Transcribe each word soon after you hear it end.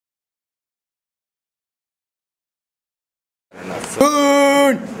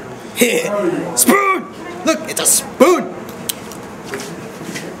Spoon! Spoon! Look, it's a spoon!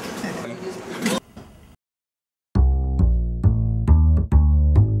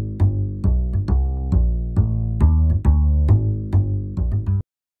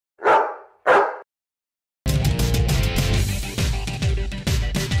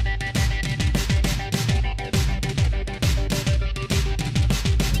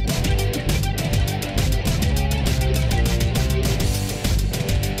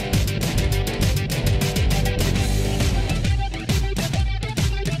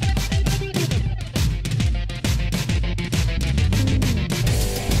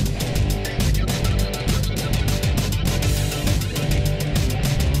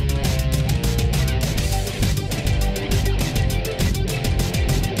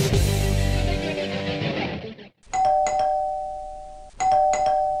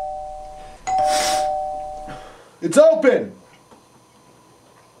 It's open!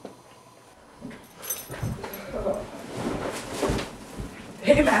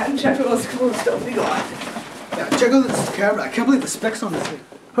 Hey man, check out this cool stuff we got. Yeah, check out this camera. I can't believe the specs on this thing.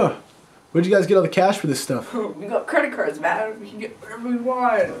 Huh. Where'd you guys get all the cash for this stuff? We got credit cards, man. We can get whatever we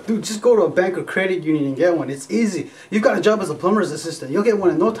want. Dude, just go to a bank or credit union and get one. It's easy. You've got a job as a plumber's assistant. You'll get one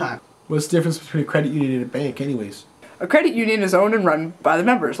in no time. What's the difference between a credit union and a bank anyways? A credit union is owned and run by the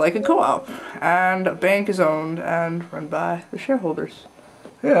members, like a co-op. And a bank is owned and run by the shareholders.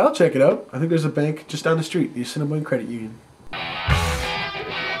 Yeah, I'll check it out. I think there's a bank just down the street, the Assiniboine Credit Union.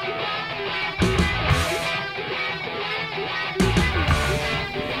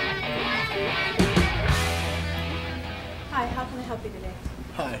 Hi, how can I help you today?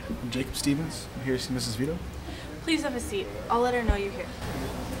 Hi, I'm Jacob Stevens. I'm here to see Mrs. Vito. Please have a seat. I'll let her know you're here.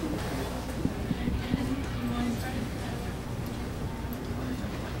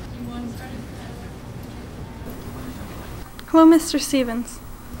 Hello, Mr. Stevens.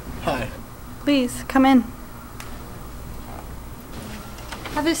 Hi. Please, come in.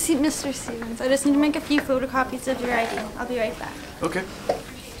 Have a seat, Mr. Stevens. I just need to make a few photocopies of your ID. I'll be right back. Okay.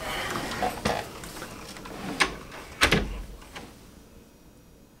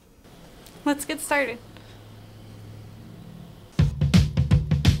 Let's get started.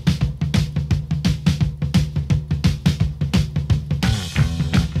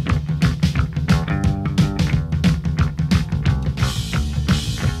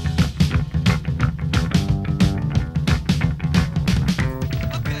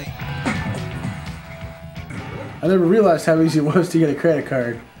 I never realized how easy it was to get a credit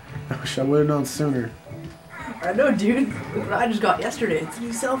card. I wish I would have known sooner. I know, dude. Look what I just got yesterday. It's a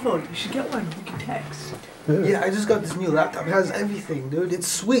new cell phone. You should get one. You can text. Yeah, I just got this new laptop. It has everything, dude. It's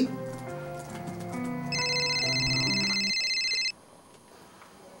sweet.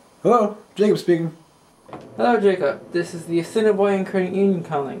 Hello, Jacob speaking. Hello Jacob, this is the Assiniboine Credit Union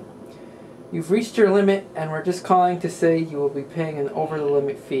calling. You've reached your limit and we're just calling to say you will be paying an over the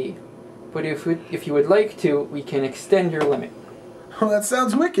limit fee. But if you would like to, we can extend your limit. Oh, that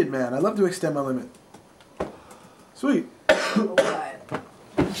sounds wicked, man. I'd love to extend my limit. Sweet. Alright.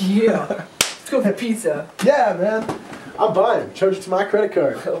 Yeah. Let's go for pizza. Yeah, man. I'm buying. Charge it to my credit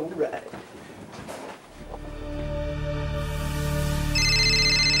card. Alright.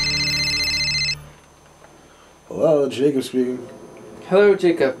 Hello, Jacob speaking. Hello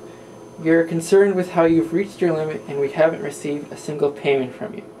Jacob, we are concerned with how you've reached your limit and we haven't received a single payment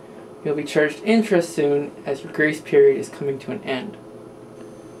from you. You'll be charged interest soon as your grace period is coming to an end.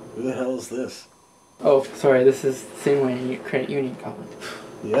 Who the hell is this? Oh, sorry, this is the same way in Credit Union calling.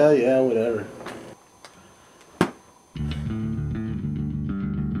 Yeah, whatever.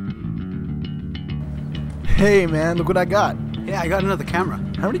 Hey, man, look what I got. Yeah, I got another camera.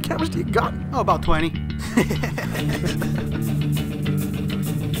 How many cameras do you got? Oh, about 20.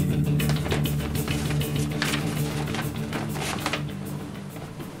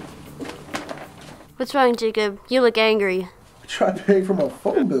 What's wrong, Jacob? You look angry. I tried paying for my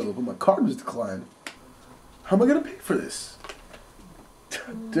phone bill, but my card was declined. How am I gonna pay for this?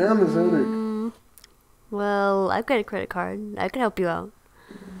 Damn this headache. Well, I've got a credit card. I can help you out.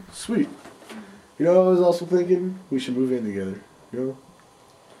 Sweet. You know, I was also thinking we should move in together. You know?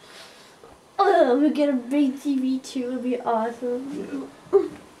 Oh, we get a big TV too. It'd be awesome.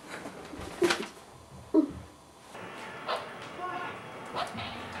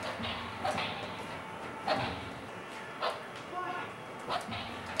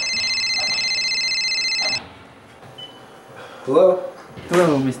 Hello?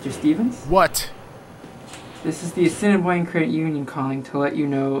 Hello, Mr. Stevens. What? This is the Assiniboine Credit Union calling to let you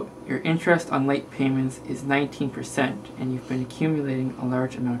know your interest on late payments is 19% and you've been accumulating a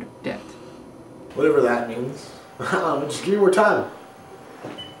large amount of debt. Whatever that means. Just give me more time.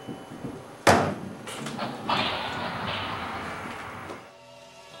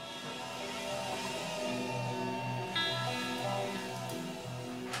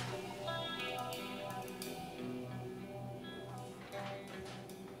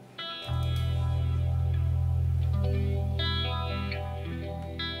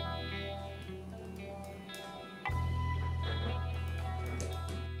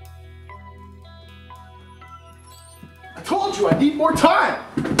 I told you I need more time!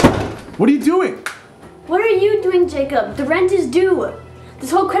 What are you doing? What are you doing, Jacob? The rent is due.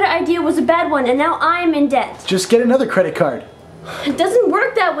 This whole credit idea was a bad one, and now I'm in debt. Just get another credit card. It doesn't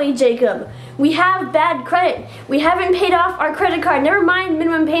work that way, Jacob. We have bad credit. We haven't paid off our credit card, never mind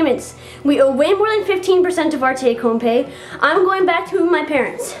minimum payments. We owe way more than 15% of our take-home pay. I'm going back to my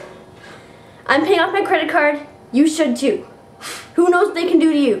parents. I'm paying off my credit card. You should too. Who knows what they can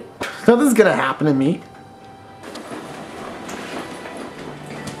do to you? Nothing's gonna happen to me.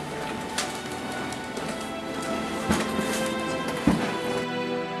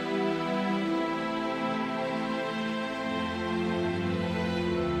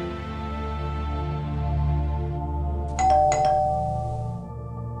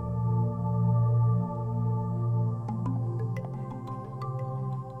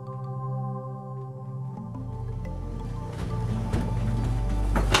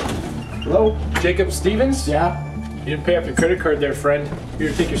 Hello? Jacob Stevens? Yeah? You didn't pay off your credit card there, friend. Here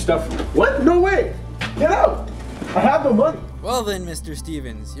to take your stuff. What? No way! Get out! I have no money. Well then, Mr.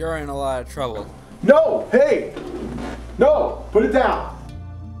 Stevens, you're in a lot of trouble. No! Hey! No! Put it down!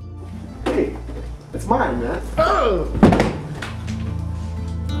 Hey! It's mine, man. Oh!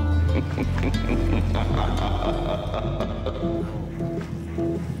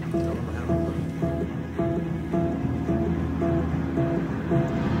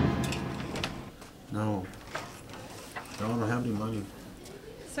 No. I don't have any money.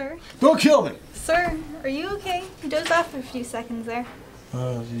 Sir? Don't kill me! Sir, are you okay? You dozed off for a few seconds there.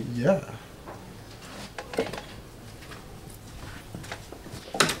 Yeah.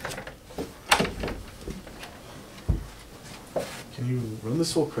 Can you run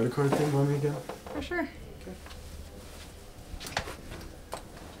this whole credit card thing by me again? For sure.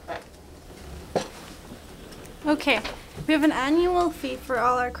 Okay, we have an annual fee for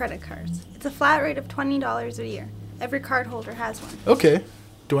all our credit cards. It's a flat rate of $20 a year. Every cardholder has one. Okay.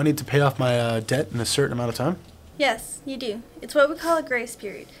 Do I need to pay off my debt in a certain amount of time? Yes, you do. It's what we call a grace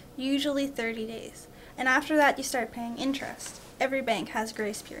period, usually 30 days. And after that, you start paying interest. Every bank has a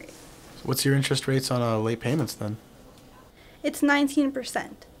grace period. What's your interest rates on late payments then? It's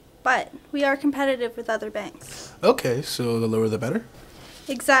 19%, but we are competitive with other banks. Okay, so the lower the better?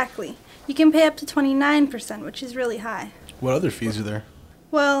 Exactly. You can pay up to 29%, which is really high. What other fees are there?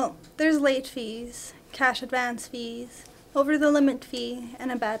 Well, there's late fees, cash advance fees, over the limit fee,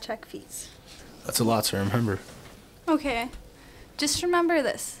 and a bad check fees. That's a lot to remember. Okay, just remember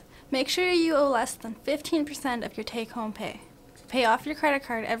this. Make sure you owe less than 15% of your take-home pay. Pay off your credit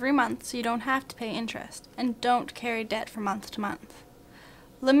card every month so you don't have to pay interest, and don't carry debt from month to month.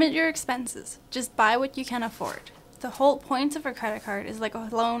 Limit your expenses. Just buy what you can afford. The whole point of a credit card is like a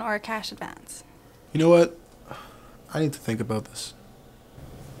loan or a cash advance. You know what? I need to think about this.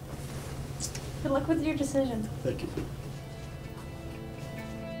 Good luck with your decision. Thank you.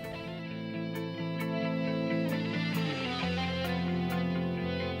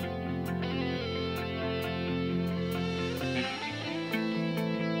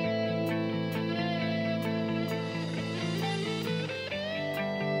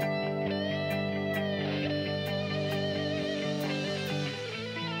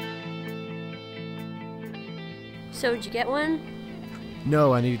 So, did you get one?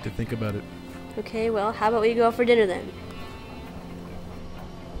 No, I needed to think about it. Okay, well, how about we go out for dinner then?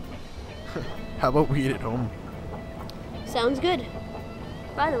 How about we eat at home? Sounds good.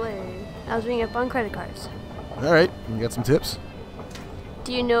 By the way, I was reading up on credit cards. Alright, you got some tips?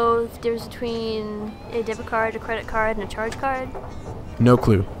 Do you know the difference between a debit card, a credit card, and a charge card? No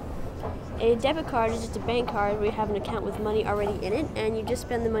clue. A debit card is just a bank card where you have an account with money already in it, and you just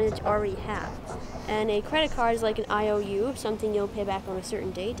spend the money that you already have. And a credit card is like an IOU, something you'll pay back on a certain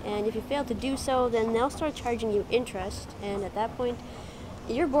date, and if you fail to do so, then they'll start charging you interest, and at that point,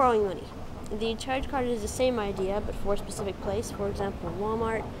 you're borrowing money. The charge card is the same idea, but for a specific place, for example,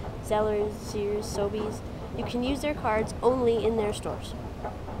 Walmart, Zellers, Sears, Sobeys. You can use their cards only in their stores.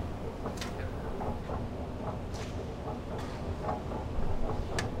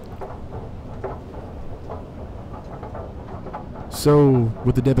 So,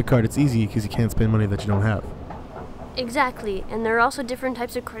 with the debit card, it's easy because you can't spend money that you don't have. Exactly, and there are also different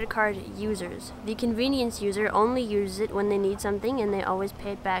types of credit card users. The convenience user only uses it when they need something and they always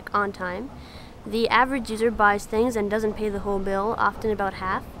pay it back on time. The average user buys things and doesn't pay the whole bill, often about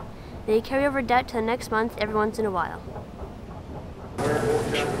half. They carry over debt to the next month every once in a while.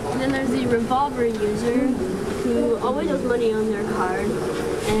 And then there's the revolver user who always has money on their card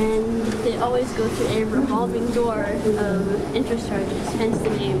and they always go through a revolving door of interest charges, hence the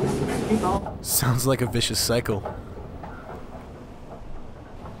name revolve. Sounds like a vicious cycle.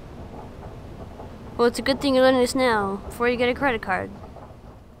 Well, it's a good thing you're learning this now, before you get a credit card.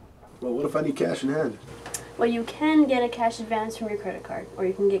 Well, what if I need cash in hand? Well, you can get a cash advance from your credit card, or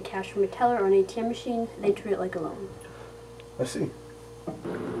you can get cash from a teller or an ATM machine. They treat it like a loan. I see.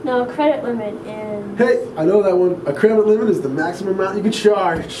 Now, a credit limit is... Hey, I know that one. A credit limit is the maximum amount you can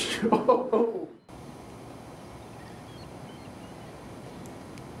charge.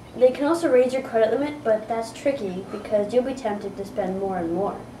 They can also raise your credit limit, but that's tricky because you'll be tempted to spend more and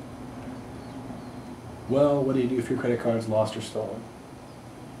more. Well, what do you do if your credit card is lost or stolen?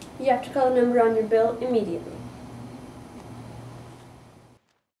 You have to call the number on your bill immediately.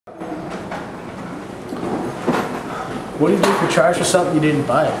 What do you do if you're charged for something you didn't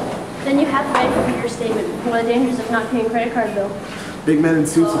buy? Then you have to write for your statement. One of the dangers of not paying a credit card bill. Big men in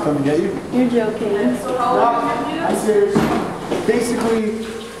suits will come to get you? You're joking. No, I'm serious. Basically,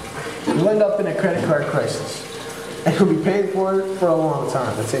 you'll end up in a credit card crisis. And you'll be paying for it for a long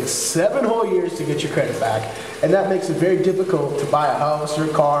time. It takes 7 whole years to get your credit back. And that makes it very difficult to buy a house or a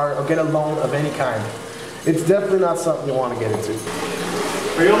car or get a loan of any kind. It's definitely not something you want to get into.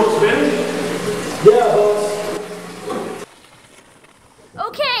 Are you almost finished? Yeah, boss.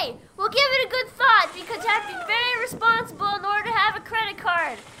 Okay, we'll give it a good thought because you have to be very responsible in order to have a credit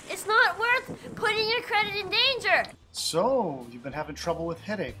card. It's not worth putting your credit in danger. So, you've been having trouble with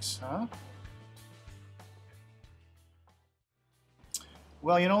headaches, huh?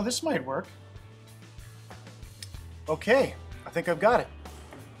 Well, you know, this might work. Okay, I think I've got it.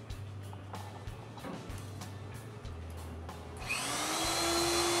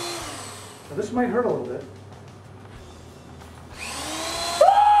 Now, this might hurt a little bit.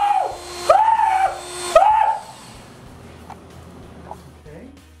 Okay.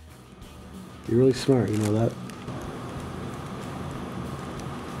 You're really smart, you know that?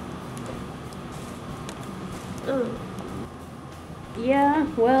 Oh. Yeah,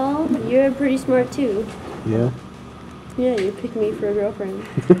 well, you're pretty smart too. Yeah? Yeah, you picked me for a girlfriend.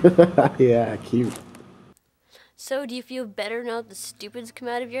 Yeah, cute. So, do you feel better now that the stupid's come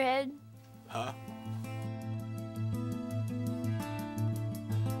out of your head? Huh?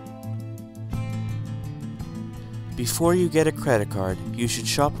 Before you get a credit card, you should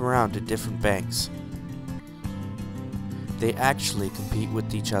shop around at different banks. They actually compete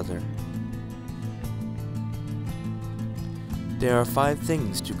with each other. There are 5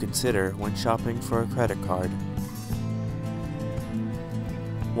 things to consider when shopping for a credit card.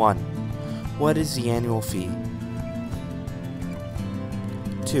 1. What is the annual fee?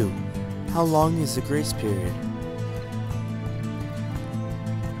 2. How long is the grace period?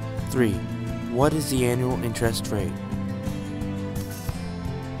 3. What is the annual interest rate?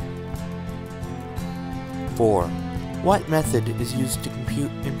 4. What method is used to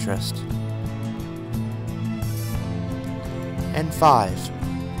compute interest? And 5.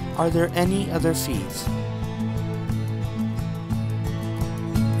 Are there any other fees?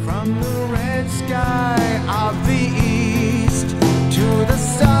 From the red sky of the east to the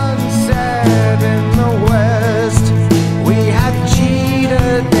sunset in the west, we have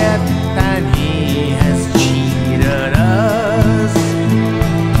cheated death and he has cheated us.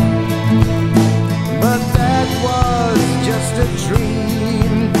 But that was just a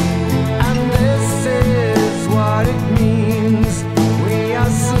dream, and this is what it means. We are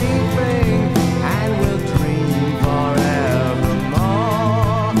sleeping and we'll dream forevermore.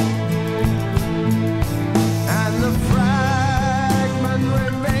 And the fragment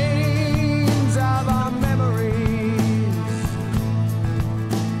remains of our memories,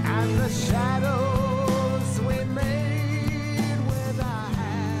 and the shadows we made with our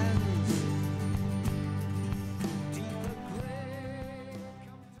hands.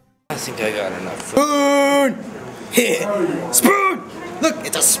 I think I got enough. Spoon! Spoon! Look,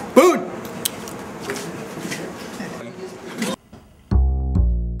 it's a spoon!